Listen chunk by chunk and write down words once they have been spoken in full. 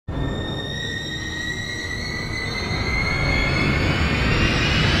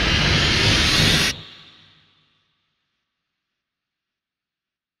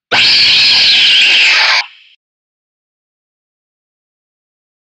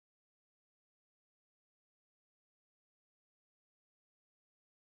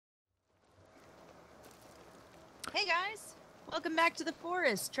Hey guys, welcome back to the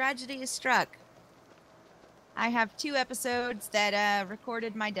forest. Tragedy has struck. I have 2 episodes that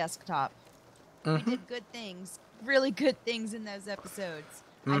recorded my desktop. We did good things, really good things in those episodes.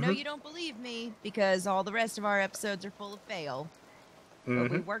 I know you don't believe me because all the rest of our episodes are full of fail. But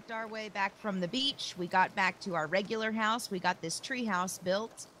we worked our way back from the beach. We got back to our regular house. We got this tree house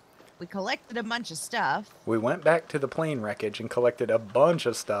built. We collected a bunch of stuff. We went back to the plane wreckage and collected a bunch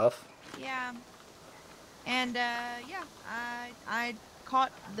of stuff. Yeah. And, yeah, I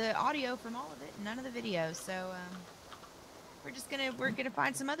caught the audio from all of it, none of the videos. So, we're gonna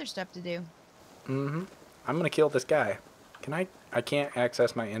find some other stuff to do. I'm gonna kill this guy. Can I? I can't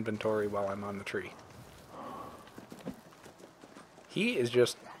access my inventory while I'm on the tree. He is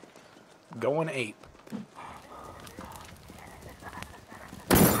just going ape.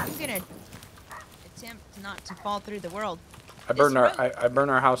 I'm gonna attempt not to fall through the world. I burned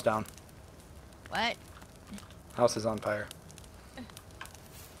our house down. What? House is on fire.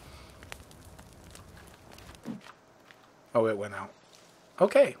 Oh, it went out.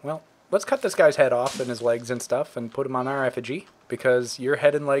 Okay, well, let's cut this guy's head off and his legs and stuff and put him on our effigy, because your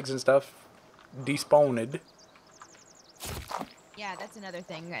head and legs and stuff despawned. Yeah, that's another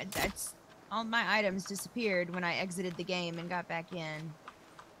thing. That's all my items disappeared when I exited the game and got back in.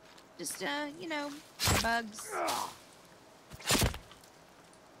 Just, you know, bugs.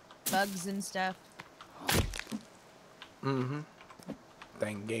 Bugs and stuff.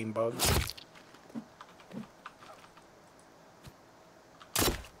 Dang game bugs.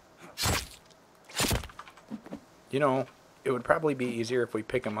 You know, it would probably be easier if we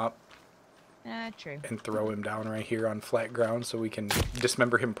pick him up True. and throw him down right here on flat ground so we can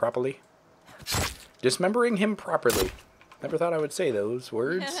dismember him properly. Dismembering him properly. Never thought I would say those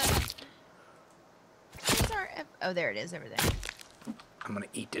words. Where's our oh, there it is, over there. I'm gonna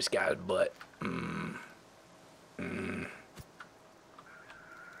eat this guy's butt.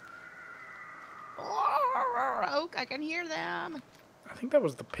 Oak, I can hear them. I think that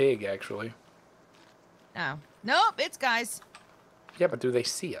was the pig, actually. Oh. Nope, it's guys. Yeah, but do they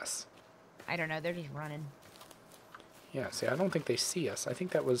see us? I don't know, they're just running. Yeah, see, I don't think they see us. I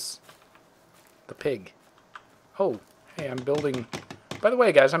think that was the pig. Oh, hey, I'm building... By the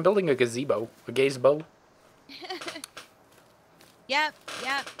way, guys, I'm building a gazebo. A gazebo. Yep.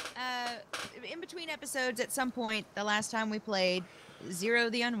 In between episodes, at some point, the last time we played, Zero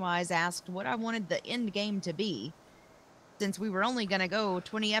the Unwise asked what I wanted the end game to be. Since we were only going to go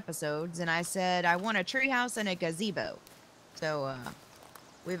 20 episodes, and I said, I want a treehouse and a gazebo. So,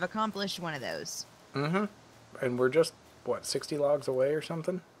 we've accomplished one of those. And we're just, what, 60 logs away or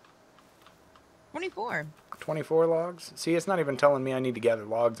something? 24. 24 logs? See, it's not even telling me I need to gather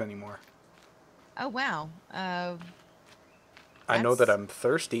logs anymore. Oh, wow. I know that I'm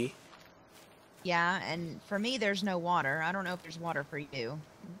thirsty. Yeah, and for me, there's no water. I don't know if there's water for you.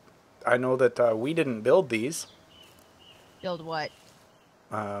 I know that we didn't build these. Build what?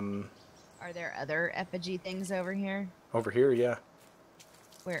 Are there other effigy things over here? Over here, yeah.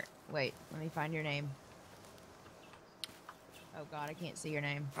 Where? Wait, let me find your name. Oh god, I can't see your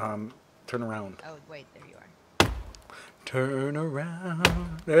name. Turn around. Oh, wait, there you are. Turn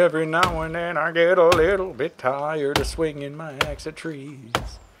around. Every now and then I get a little bit tired of swinging my axe at trees.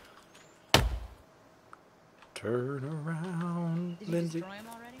 Turn around, Did you Lindsay. destroy him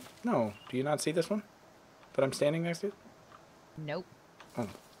already? No, do you not see this one that I'm standing next to? Nope. Oh.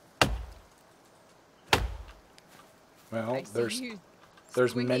 Well, I see there's you many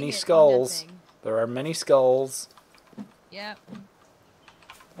swinging it, skulls. nothing. There are many skulls. Yep.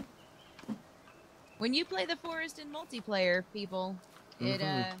 When you play the forest in multiplayer, people,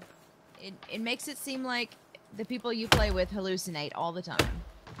 it makes it seem like the people you play with hallucinate all the time.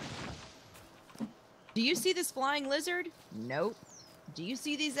 Do you see this flying lizard? Nope. Do you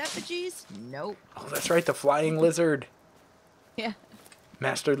see these effigies? Nope. Oh, that's right, the flying lizard. Yeah.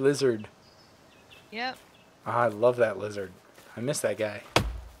 Master lizard. Yep. Oh, I love that lizard. I miss that guy.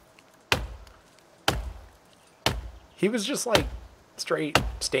 He was just like straight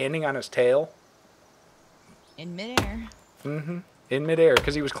standing on his tail. In midair. In midair,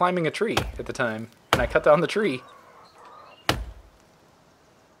 because he was climbing a tree at the time. And I cut down the tree.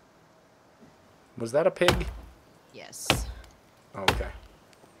 Was that a pig? Yes. Oh, okay.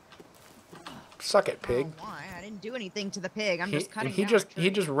 Suck it, pig. Oh, why? I didn't do anything to the pig. I'm just cutting he down just a tree. he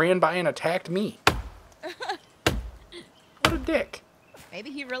just ran by and attacked me. What a dick. Maybe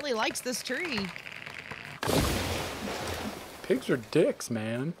he really likes this tree. Pigs are dicks,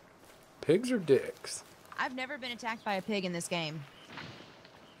 man. Pigs are dicks. I've never been attacked by a pig in this game.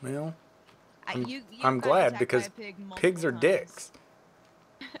 Well, You've I'm gotten glad attacked because by a pig multiple pigs are times. dicks.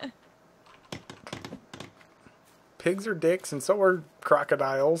 Pigs are dicks, and so are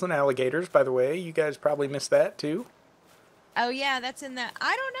crocodiles and alligators, by the way. You guys probably missed that, too. Oh, yeah, that's in the...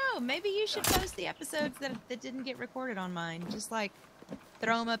 I don't know. Maybe you should post the episodes that didn't get recorded on mine. Just, like,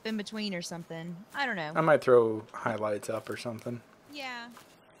 throw them up in between or something. I don't know. I might throw highlights up or something. Yeah.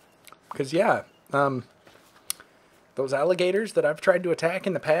 Because, yeah, those alligators that I've tried to attack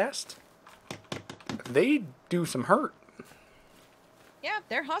in the past, they do some hurt. Yeah,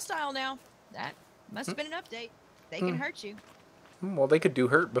 they're hostile now. That must have been an update. They can hurt you. Well, they could do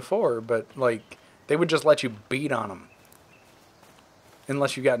hurt before, but, like, they would just let you beat on them.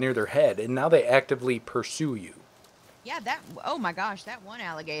 Unless you got near their head, and now they actively pursue you. Yeah, that... Oh, my gosh, that one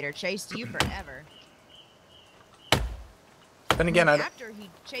alligator chased you forever. Then again, after he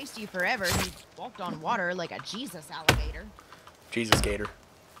chased you forever, he walked on water like a Jesus alligator. Jesus gator.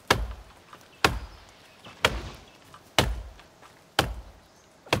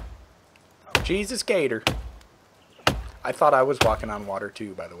 Jesus gator. I thought I was walking on water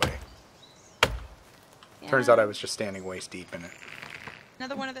too, by the way. Yeah. Turns out I was just standing waist deep in it.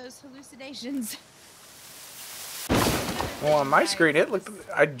 Another one of those hallucinations. Well, on my screen, it looked...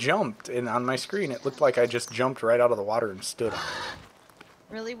 I jumped, and on my screen, it looked like I just jumped right out of the water and stood on it.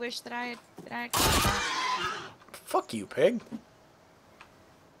 Really wish that I had caught that. Fuck you, pig.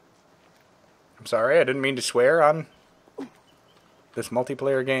 I'm sorry, I didn't mean to swear on this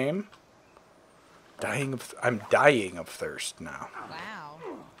multiplayer game. I'm dying of thirst now. Wow.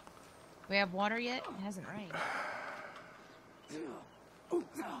 We have water yet? It hasn't rained.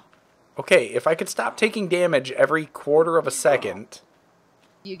 Okay, if I could stop taking damage every quarter of a second...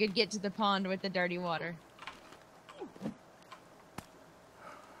 You could get to the pond with the dirty water.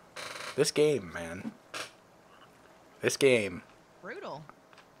 This game, man. This game. Brutal.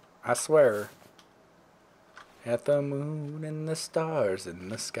 I swear. At the moon and the stars in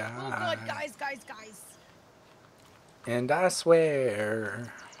the sky. Oh, good. Guys. And I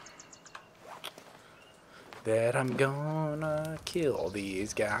swear that I'm gonna kill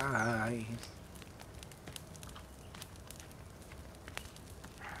these guys.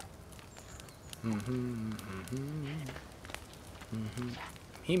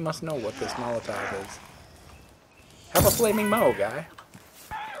 He must know what this Molotov is. Have a flaming Mo, guy.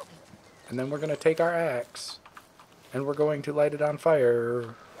 And then we're gonna take our axe and we're going to light it on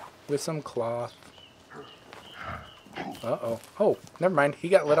fire with some cloth. Uh-oh. Oh, never mind. He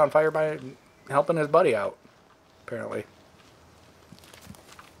got lit on fire by helping his buddy out, apparently.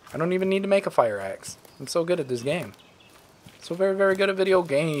 I don't even need to make a fire axe. I'm so good at this game. So very, very good at video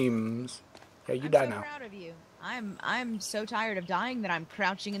games. Yeah, you die now. I'm so proud of you. I'm so tired of dying that I'm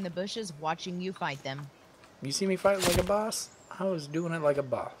crouching in the bushes watching you fight them. You see me fight like a boss? I was doing it like a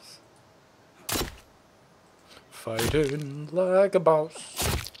boss. Fighting like a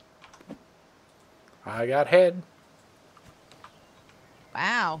boss. I got head.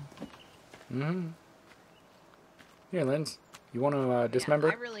 Wow. Here, Linz. You want to dismember?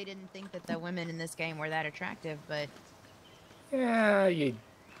 Yeah, I really didn't think that the women in this game were that attractive, but... Yeah, you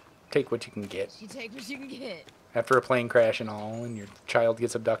take what you can get. You take what you can get. After a plane crash and all, and your child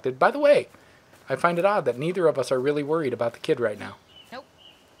gets abducted. By the way, I find it odd that neither of us are really worried about the kid right now. Nope.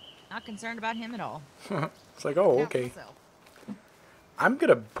 Not concerned about him at all. It's like, oh, okay. I'm going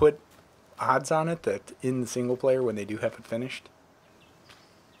to put odds on it that in the single player, when they do have it finished,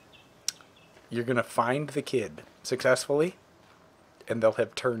 you're going to find the kid successfully, and they'll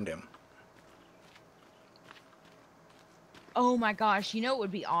have turned him. Oh my gosh, you know what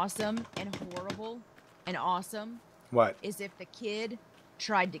would be awesome and horrible and awesome? What? Is if the kid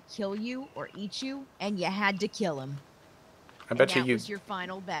tried to kill you or eat you, and you had to kill him. I bet you that was your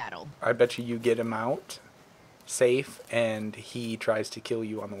final battle. I bet you get him out safe, and he tries to kill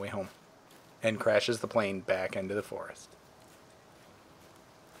you on the way home, and crashes the plane back into the forest.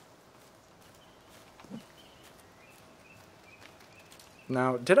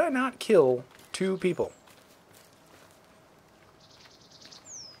 Now, did I not kill 2 people?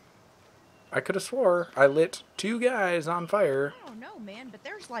 I could have swore I lit 2 guys on fire. I don't know, man, but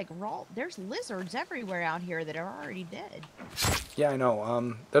there's like there's lizards everywhere out here that are already dead. Yeah, I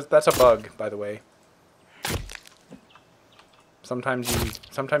know. That's a bug, by the way.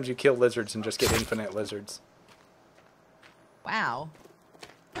 Sometimes you kill lizards and just get infinite lizards. Wow.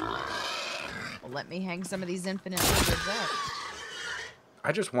 Well, let me hang some of these infinite lizards up.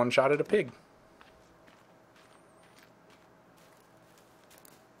 I just one-shotted a pig.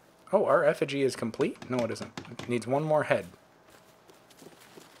 Oh, our effigy is complete? No, it isn't. It needs 1 more head.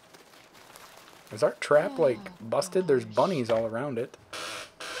 Is our trap, like, busted? There's bunnies all around it.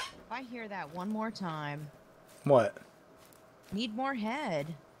 If I hear that one more time... What? Need more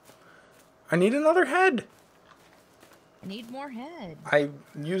head. I need another head! I need more head. I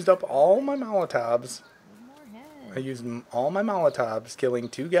used up all my Molotovs. Need more head. I used all my Molotovs, killing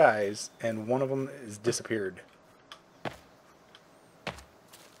 2 guys, and one of them is disappeared.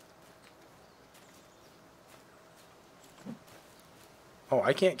 Oh,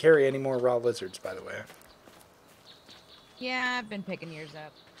 I can't carry any more raw lizards, by the way. Yeah, I've been picking yours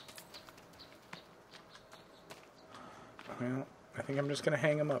up. Well, I think I'm just going to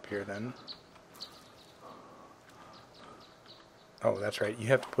hang them up here then. Oh, that's right. You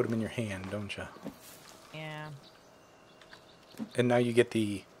have to put them in your hand, don't you? Yeah. And now you get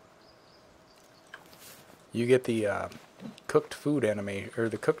the... cooked food anime, or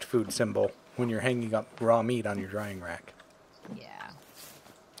the cooked food symbol when you're hanging up raw meat on your drying rack. Yeah.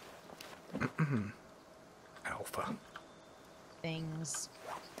 Alpha. Things.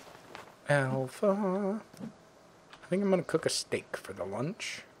 Alpha. I think I'm going to cook a steak for the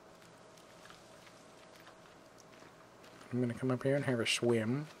lunch. I'm going to come up here and have a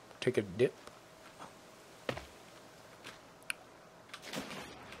swim. Take a dip.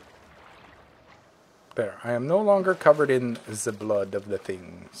 There. I am no longer covered in the blood of the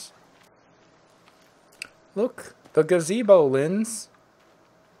things. Look. The gazebo, Linz.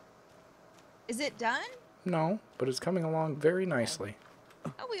 Is it done? No, but it's coming along very nicely.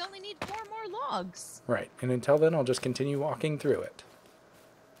 Oh, we only need 4 more logs. Right. And until then, I'll just continue walking through it.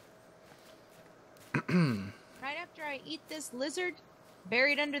 Right after I eat this lizard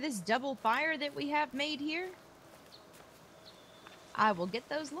buried under this double fire that we have made here, I will get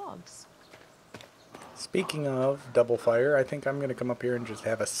those logs. Speaking of double fire, I think I'm going to come up here and just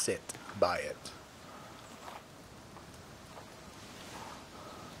have a sit by it.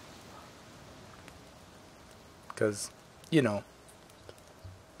 Because, you know,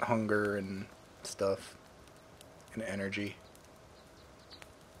 hunger and stuff and energy.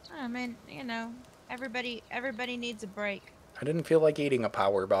 I mean, you know, everybody needs a break. I didn't feel like eating a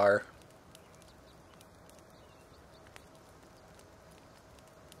power bar.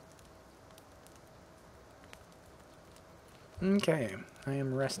 Okay, I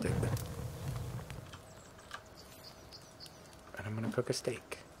am rested. And I'm gonna cook a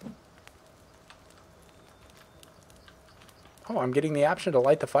steak. Oh, I'm getting the option to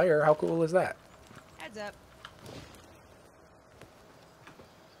light the fire. How cool is that? Heads up.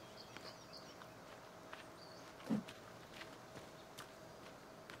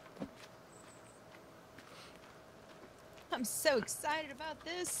 I'm so excited about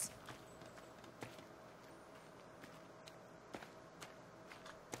this.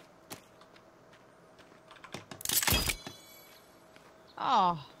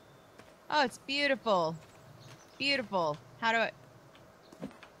 Oh. Oh, it's beautiful. Beautiful. How do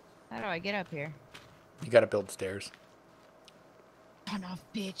I get up here? You gotta build stairs. Turn off,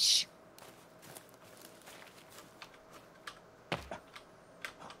 bitch.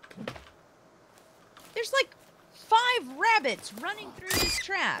 There's like 5 rabbits running through this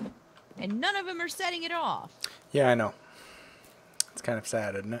trap, and none of them are setting it off. Yeah, I know. It's kind of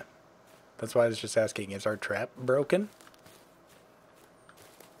sad, isn't it? That's why I was just asking, is our trap broken?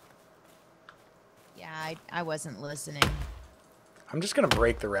 Yeah, I wasn't listening. I'm just gonna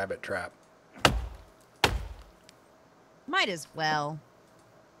break the rabbit trap. Might as well.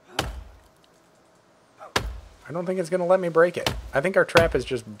 I don't think it's gonna let me break it. I think our trap is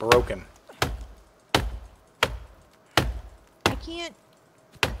just broken. I can't...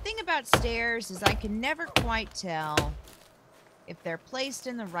 The thing about stairs is I can never quite tell if they're placed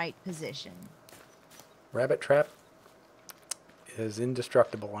in the right position. Rabbit trap is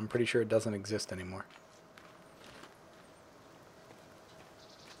indestructible. I'm pretty sure it doesn't exist anymore.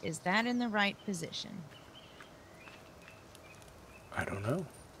 Is that in the right position? I don't know.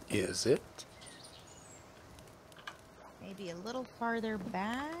 Is it? Maybe a little farther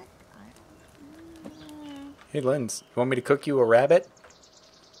back? I don't know. Hey, Linz, you want me to cook you a rabbit?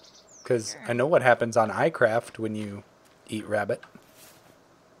 Because Sure. I know what happens on iCraft when you eat rabbit.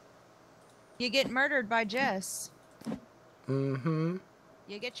 You get murdered by Jess. Mm-hmm.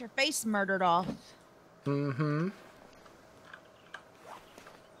 You get your face murdered off. Mm-hmm.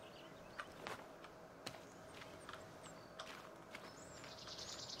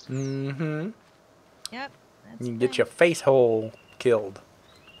 Mm-hmm. Yep. That's You can the get thing. your face hole killed.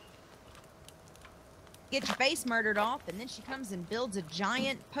 Get your face murdered off, and then she comes and builds a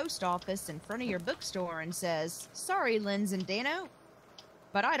giant post office in front of your bookstore and says, "Sorry, Linz and Dano,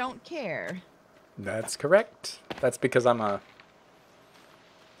 but I don't care." That's correct. That's because I'm a...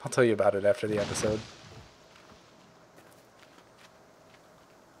 I'll tell you about it after the episode.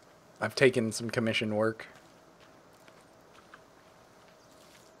 I've taken some commission work.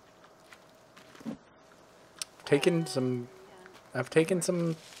 taken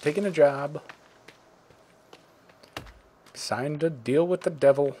a job. Signed a deal with the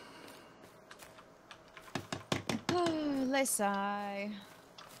devil. Let's sigh.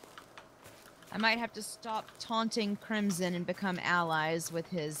 I might have to stop taunting Crimson and become allies with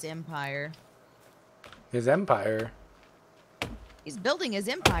his empire. His empire? He's building his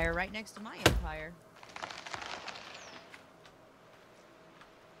empire right next to my empire.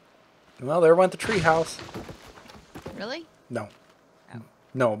 Well, there went the treehouse. Really? No. Oh.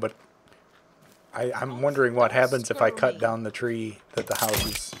 No, but I'm wondering what happens if I cut down the tree that the house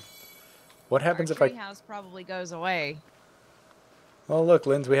is. What happens if Our treehouse probably goes away. Well, look,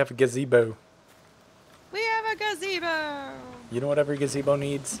 Linz, we have a gazebo. We have a gazebo. You know what every gazebo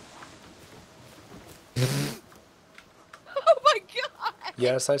needs? Oh my god.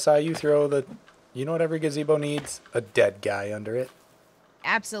 Yes, I saw you throw the... You know what every gazebo needs? A dead guy under it.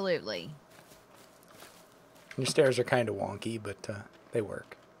 Absolutely. Your stairs are kind of wonky, but they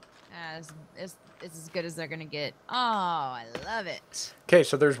work. It's as good as they're going to get. Oh, I love it. Okay,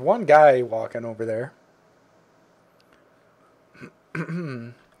 so there's one guy walking over there.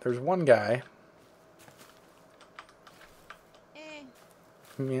 There's one guy.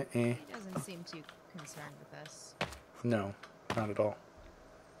 He doesn't seem too concerned with us. No, not at all.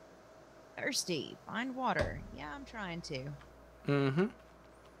 Thirsty. Find water. Yeah, I'm trying to. Mm-hmm.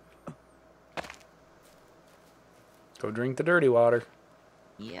 Go drink the dirty water.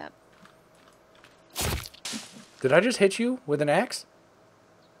 Yep. Did I just hit you with an axe?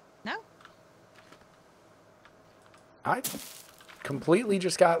 No. I completely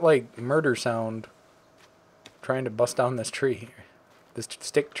just got, like, murder sound trying to bust down this tree. This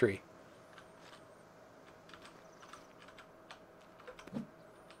stick tree.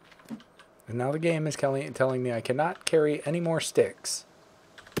 And now the game is telling me I cannot carry any more sticks.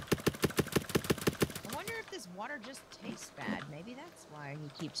 I wonder if this water just tastes bad. Maybe that's why he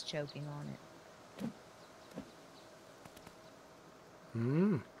keeps choking on it.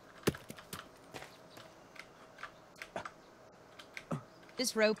 Hmm.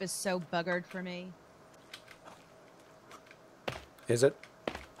 This rope is so buggered for me. Is it?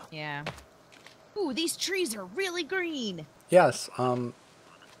 Yeah. Ooh, these trees are really green. Yes. Are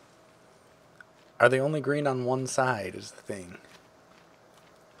they only green on one side is the thing.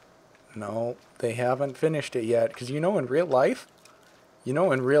 No, they haven't finished it yet. Because in real life,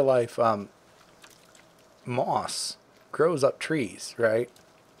 moss grows up trees, right?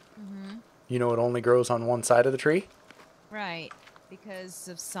 Mm-hmm. It only grows on one side of the tree? Right. Because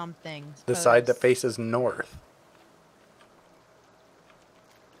of something. The side that faces north.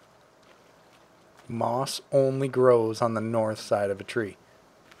 Moss only grows on the north side of a tree.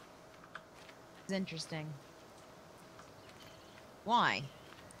 It's interesting. Why?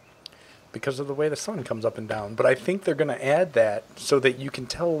 Because of the way the sun comes up and down. But I think they're going to add that so that you can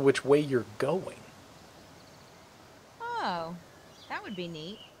tell which way you're going. Oh, that would be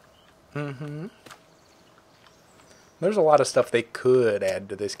neat. Mm-hmm. There's a lot of stuff they could add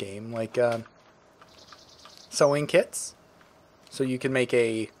to this game, like sewing kits, so you can make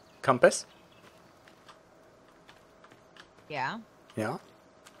a compass. Yeah. Yeah.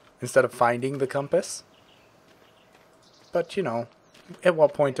 Instead of finding the compass. But, at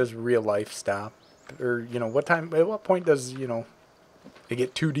what point does real life stop? Or, at what point does, it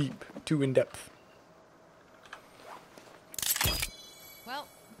get too deep, too in-depth? Well,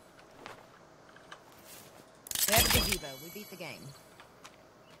 we have a gazebo. We beat the game.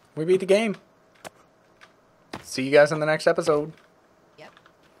 We beat the game. See you guys in the next episode. Yep.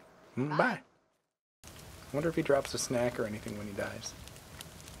 Bye. I wonder if he drops a snack or anything when he dies.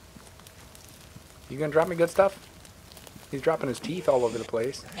 You gonna drop me good stuff? He's dropping his teeth all over the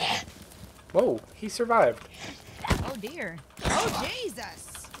place. Whoa, he survived. Oh dear. Oh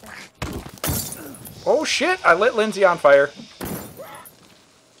Jesus. Oh shit, I lit Lindsay on fire.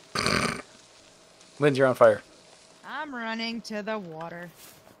 Lindsay, you're on fire. I'm running to the water.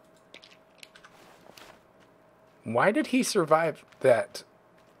 Why did he survive that?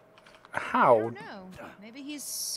 How? I don't know. Maybe he's